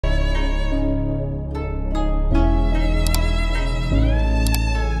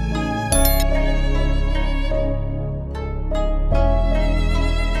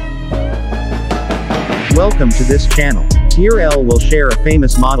Welcome to this channel. Here Elle will share a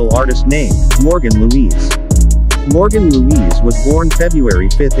famous model artist named Morgan Louise. Morgan Louise was born February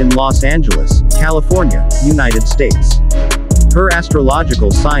 5 in Los Angeles, California, United States. Her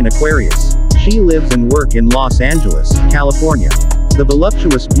astrological sign Aquarius. She lives and works in Los Angeles, California. The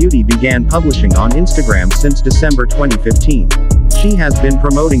voluptuous beauty began publishing on Instagram since December 2015. She has been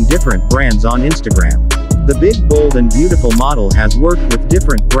promoting different brands on Instagram. The big, bold and beautiful model has worked with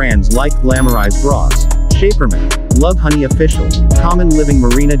different brands like Glamorized Bras, Shaperman, Love Honey Official, Common Living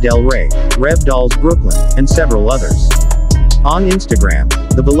Marina Del Rey, Rev Dolls Brooklyn, and several others. On Instagram,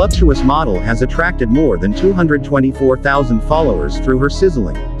 the voluptuous model has attracted more than 224,000 followers through her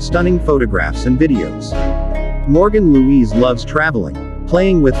sizzling, stunning photographs and videos. Morgan Louise loves traveling,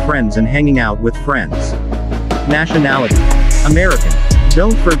 playing with friends and hanging out with friends. Nationality: American.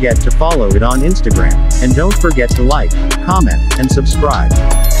 Don't forget to follow it on Instagram, and don't forget to like, comment, and subscribe.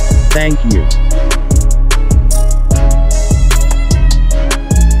 Thank you.